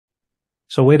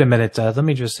So wait a minute. Let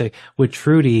me just say, with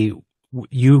Trudy,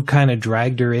 you kind of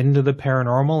dragged her into the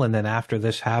paranormal, and then after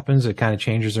this happens, it kind of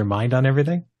changes her mind on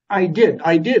everything. I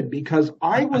did, because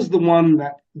I was the one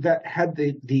that had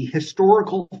the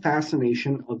historical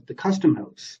fascination of the Custom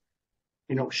House.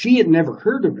 She had never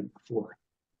heard of it before.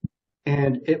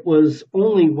 And it was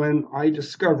only when I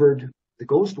discovered the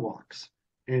ghost walks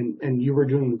and you were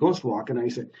doing the ghost walk, and I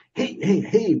said,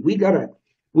 hey, we gotta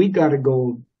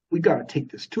take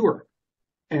this tour.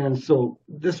 And so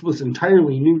this was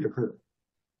entirely new to her.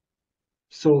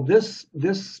 So this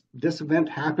event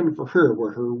happened for her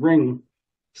where her ring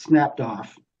snapped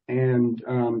off, and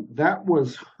that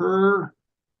was her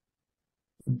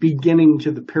beginning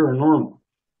to the paranormal.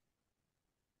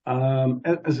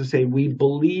 As I say, we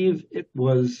believe it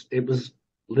was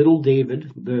little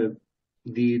David,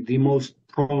 the most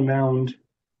pronounced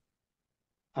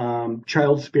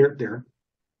child spirit there.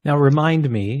 Now, remind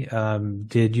me,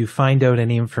 did you find out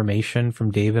any information from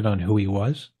David on who he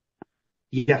was?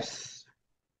 Yes,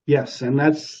 yes, and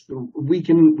that's we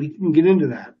can get into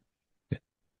that.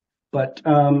 But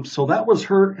so that was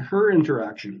her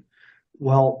interaction.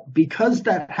 Well, because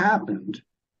that happened,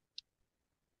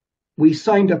 we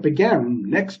signed up again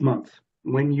next month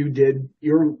when you did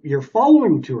your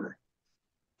following tour.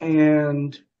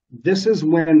 And this is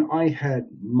when I had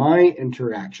my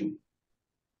interaction,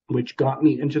 which got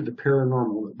me into the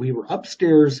paranormal. We were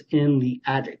upstairs in the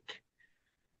attic,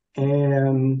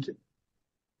 and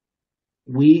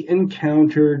we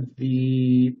encountered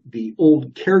the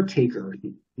old caretaker.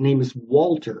 His name is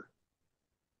Walter.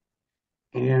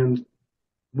 And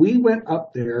we went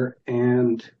up there,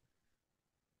 and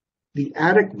the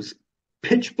attic was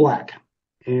pitch black,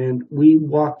 and we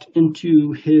walked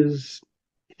into his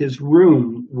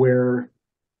room where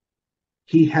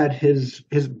he had his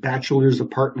bachelor's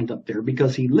apartment up there,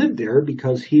 because he lived there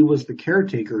because he was the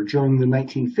caretaker during the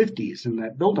 1950s in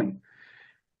that building.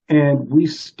 And we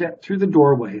stepped through the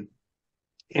doorway,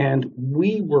 and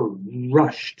we were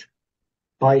rushed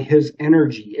by his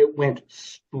energy. It went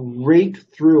straight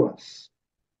through us.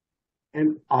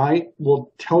 And I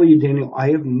will tell you, Daniel,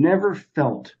 I have never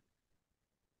felt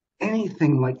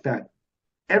anything like that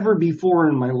ever before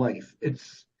in my life.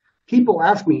 It's people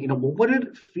ask me, well, what did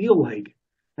it feel like?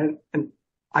 And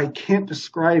I can't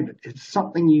describe it. It's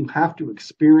something you have to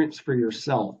experience for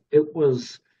yourself. It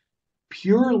was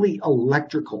purely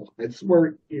electrical. It's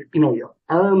where your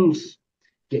arms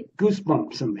get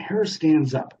goosebumps and the hair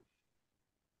stands up.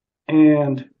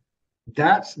 And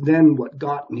that's then what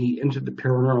got me into the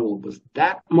paranormal. Was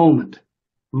that moment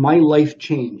my life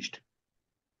changed.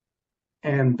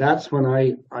 And that's when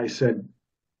I said,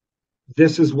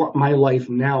 this is what my life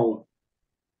now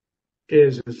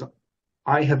is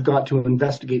I have got to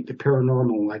investigate the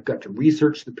paranormal. I've got to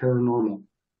research the paranormal.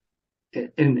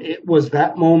 And it was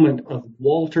that moment of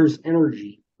Walter's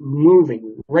energy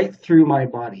moving right through my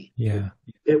body. Yeah.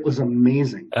 It was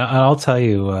amazing. I'll tell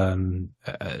you,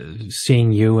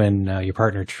 seeing you and your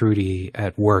partner Trudy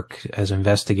at work as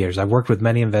investigators. I've worked with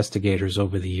many investigators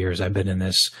over the years. I've been in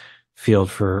this field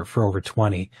for over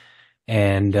 20.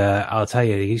 And I'll tell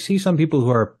you, you see some people who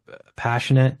are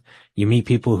passionate. You meet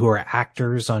people who are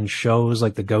actors on shows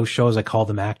like the ghost shows. I call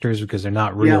them actors because they're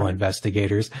not real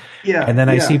investigators. Yeah. And then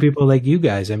I see people like you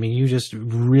guys. I mean, you just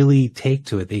really take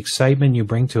to it, the excitement you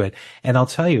bring to it. And I'll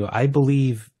tell you, I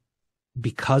believe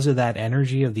because of that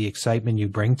energy of the excitement you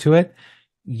bring to it,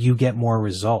 you get more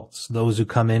results. Those who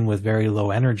come in with very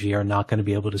low energy are not going to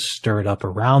be able to stir it up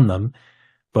around them.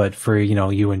 But for,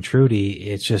 you and Trudy,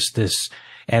 it's just this.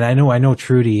 And I know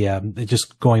Trudy,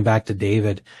 just going back to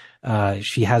David,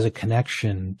 she has a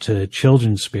connection to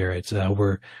children's spirits.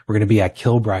 We're going to be at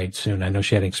Kilbride soon. I know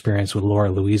she had experience with Laura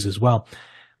Louise as well.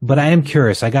 But I am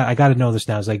curious. I got to know this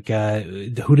now. It's like,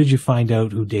 who did you find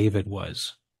out who David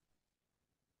was?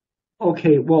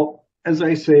 Okay, well, as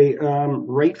I say,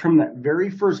 right from that very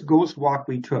first ghost walk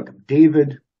we took,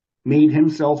 David made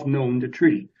himself known to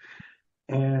Trudy.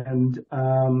 And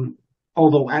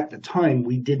although at the time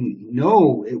we didn't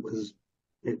know it was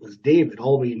David,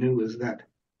 all we knew is that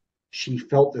she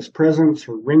felt this presence,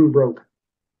 her ring broke.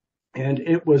 And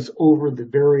it was over the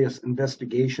various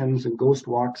investigations and ghost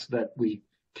walks that we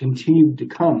continued to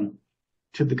come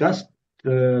to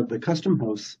the custom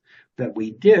house that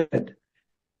we did.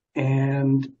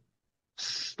 And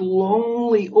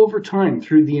slowly over time,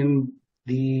 through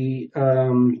the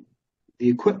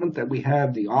equipment that we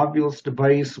had, the Ovilus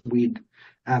device, we'd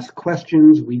ask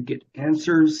questions, we'd get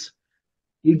answers.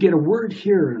 You'd get a word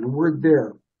here and a word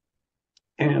there.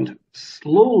 And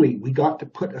slowly we got to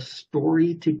put a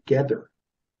story together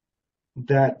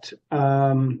that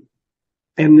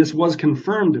And this was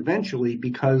confirmed eventually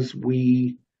because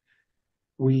we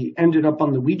ended up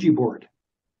on the Ouija board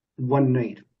one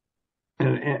night.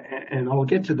 And I'll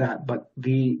get to that, but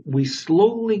we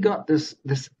slowly got this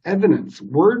evidence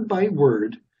word by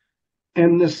word,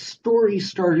 and this story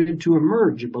started to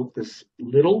emerge about this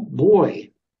little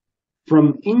boy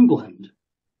from England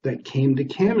that came to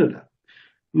Canada.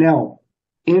 Now,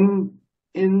 in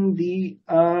the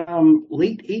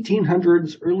late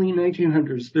 1800s, early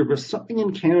 1900s, there was something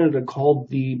in Canada called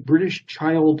the British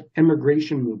Child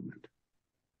Emigration Movement,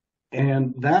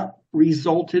 and that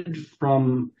resulted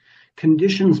from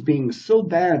conditions being so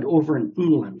bad over in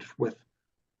England with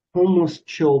homeless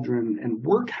children and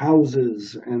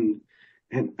workhouses and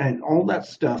all that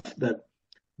stuff that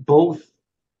both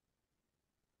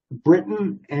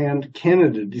Britain and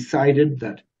Canada decided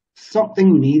that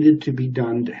something needed to be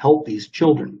done to help these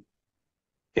children.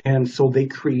 And so they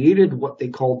created what they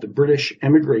called the British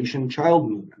Emigration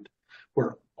Child Movement,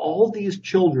 where all these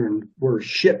children were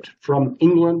shipped from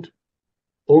England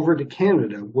over to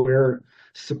Canada, where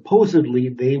supposedly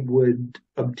they would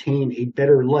obtain a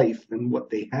better life than what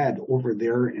they had over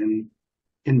there in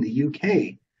the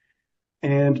UK.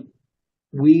 And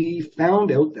we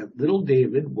found out that little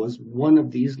David was one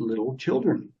of these little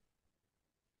children.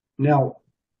 Now,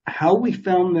 how we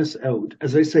found this out,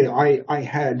 as I say, I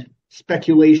had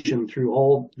speculation through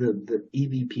all the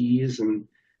EVPs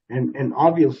and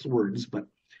obvious words, but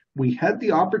we had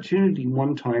the opportunity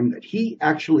one time that he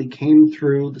actually came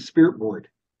through the spirit board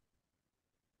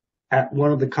at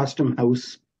one of the Custom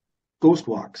House ghost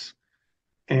walks,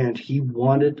 and he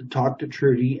wanted to talk to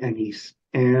Trudy,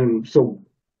 and so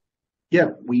yeah,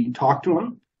 we talked to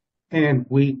him and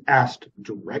we asked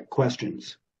direct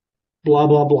questions, blah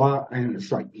blah blah, and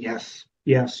it's like yes,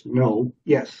 yes, no,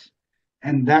 yes,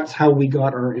 and that's how we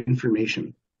got our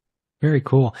information. Very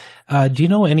cool. Do you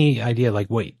know any idea, like,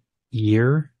 what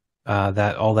year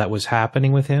that all that was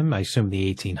happening with him? I assume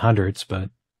the 1800s, but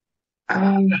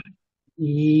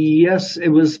yes, it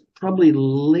was probably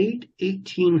late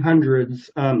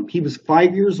 1800s. He was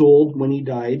 5 years old when he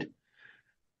died.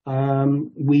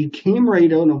 We came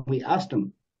right out and we asked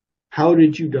him, how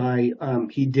did you die?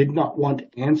 He did not want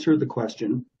to answer the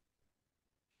question.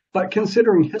 But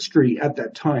considering history at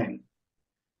that time,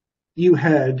 you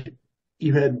had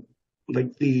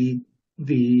like the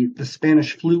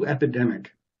Spanish flu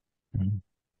epidemic mm-hmm.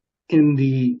 in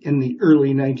the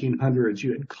early 1900s.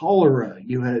 You had cholera.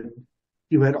 You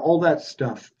had all that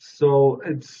stuff. So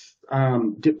it's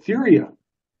diphtheria.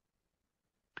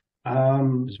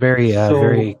 It's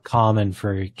very common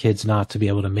for kids not to be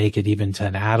able to make it even to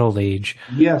an adult age.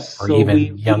 Yes, or so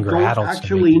even younger we don't adults.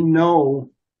 Actually, know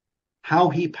how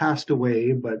he passed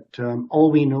away, but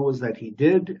all we know is that he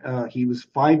did. He was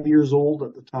 5 years old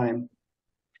at the time.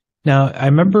 Now, I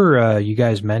remember you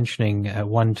guys mentioning at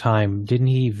one time, didn't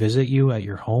he visit you at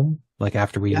your home? Like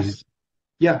after we? Yes.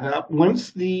 Yeah.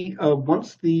 Once the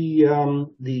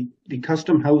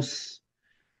Custom House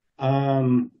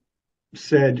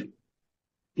said,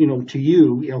 to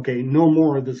you, okay, no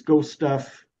more of this ghost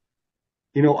stuff,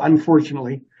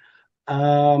 unfortunately.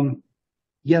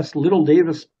 Yes, little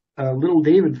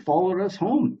David followed us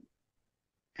home,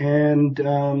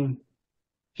 and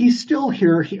he's still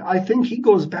here. I think he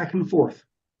goes back and forth.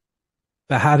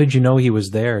 But how did you know he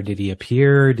was there? Did he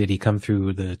appear? Did he come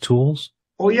through the tools?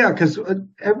 Oh yeah, because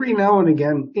every now and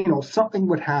again, something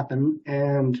would happen,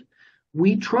 and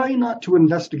we try not to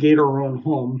investigate our own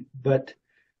home, but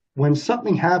when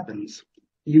something happens,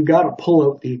 you got to pull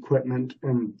out the equipment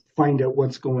and find out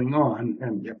what's going on.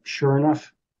 And yep, sure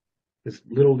enough, it's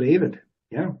little David.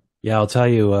 Yeah. Yeah, I'll tell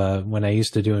you, when I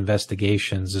used to do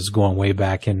investigations, is going way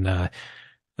back in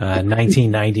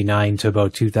 1999 to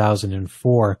about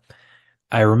 2004.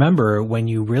 I remember when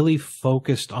you really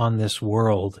focused on this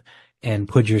world and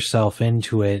put yourself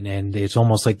into it, and it's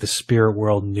almost like the spirit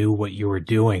world knew what you were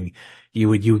doing. You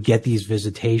would get these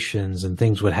visitations and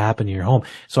things would happen in your home.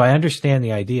 So I understand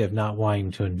the idea of not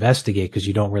wanting to investigate because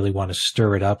you don't really want to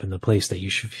stir it up in the place that you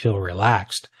should feel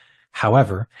relaxed.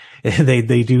 However, they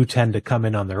do tend to come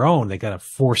in on their own. They got to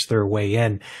force their way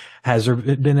in. Has there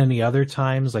been any other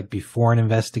times, like before an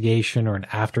investigation or an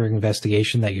after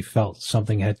investigation, that you felt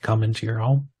something had come into your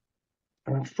home?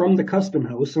 From the Custom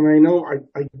House, and I know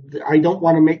I don't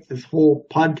want to make this whole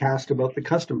podcast about the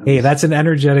Custom House. Hey, that's an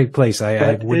energetic place.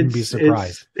 I wouldn't be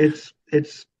surprised. It's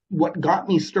what got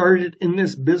me started in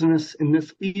this business, in this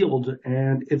field,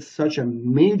 and it's such a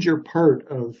major part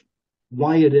of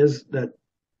why it is that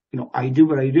I do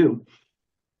what I do.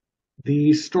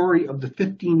 The story of the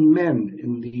 15 men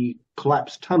in the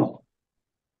collapsed tunnel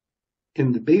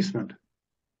in the basement.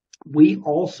 We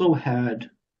also had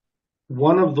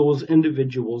one of those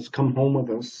individuals come home with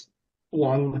us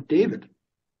along with David.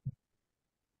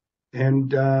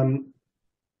 And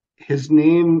his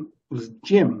name was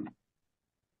Jim.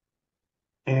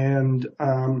 And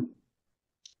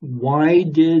why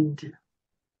did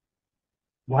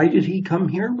he come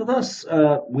here with us?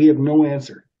 We have no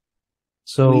answer.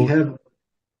 So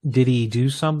did he do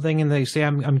something? And they say,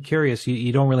 I'm curious.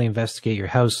 You don't really investigate your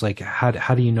house. Like,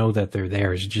 how do you know that they're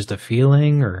there? Is it just a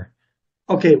feeling, or?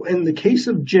 Okay, in the case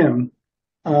of Jim,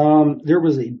 there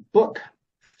was a book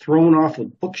thrown off a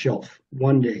bookshelf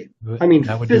one day. I mean,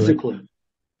 physically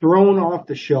thrown off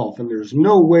the shelf, and there's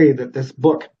no way that this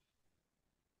book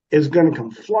is going to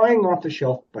come flying off the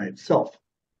shelf by itself.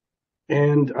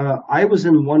 And I was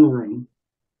in one room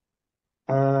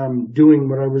doing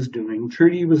what I was doing.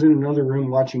 Trudy was in another room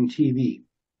watching TV.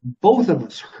 Both of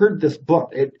us heard this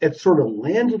book. It sort of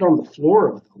landed on the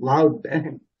floor with a loud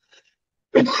bang.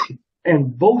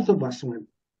 And both of us went,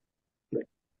 like,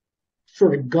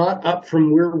 sort of got up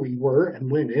from where we were and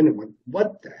went in and went,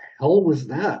 what the hell was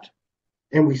that?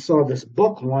 And we saw this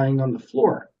book lying on the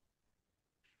floor.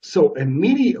 So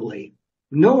immediately,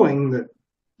 knowing that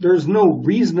there's no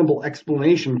reasonable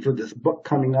explanation for this book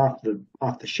coming off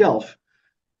the shelf,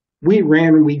 we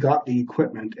ran and we got the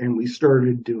equipment and we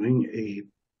started doing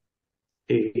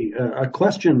a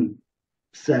question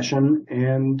session.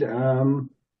 And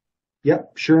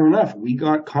yep, sure enough, we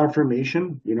got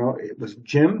confirmation. You know, it was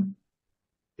Jim.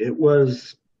 It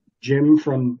was Jim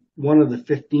from one of the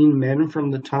 15 men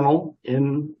from the tunnel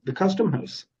in the custom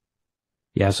house.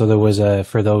 Yeah, so there was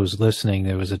for those listening,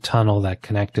 there was a tunnel that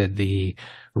connected the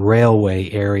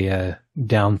railway area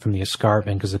down from the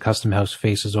escarpment because the custom house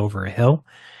faces over a hill.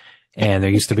 And there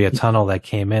used to be a tunnel that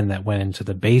came in that went into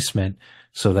the basement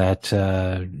so that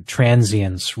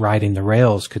transients riding the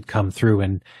rails could come through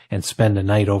and spend a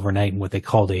night overnight in what they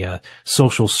called a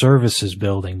social services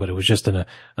building, but it was just an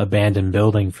abandoned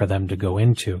building for them to go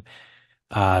into.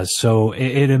 So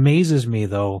it amazes me,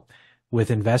 though,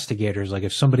 with investigators, like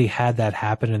if somebody had that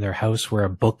happen in their house where a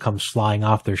book comes flying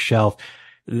off their shelf,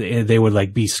 they would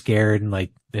like be scared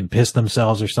and piss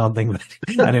themselves or something. But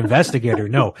an investigator,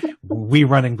 no, we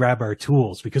run and grab our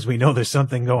tools because we know there's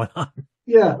something going on.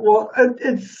 Yeah, well,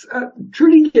 it's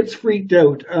Trudy gets freaked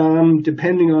out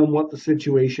depending on what the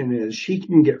situation is. She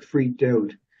can get freaked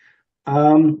out.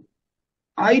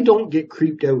 I don't get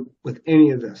creeped out with any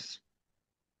of this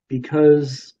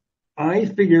because I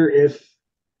figure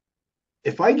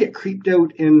if I get creeped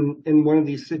out in one of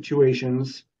these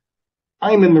situations,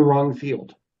 I'm in the wrong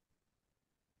field.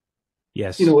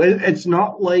 Yes. You know, it's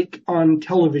not like on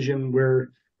television where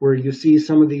you see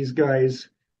some of these guys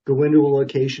go into a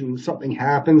location, something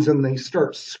happens, and they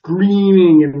start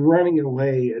screaming and running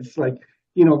away. It's like,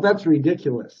 you know, that's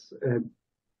ridiculous.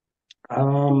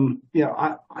 I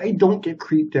don't get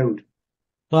creeped out.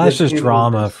 Well, that's just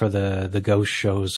drama for the ghost shows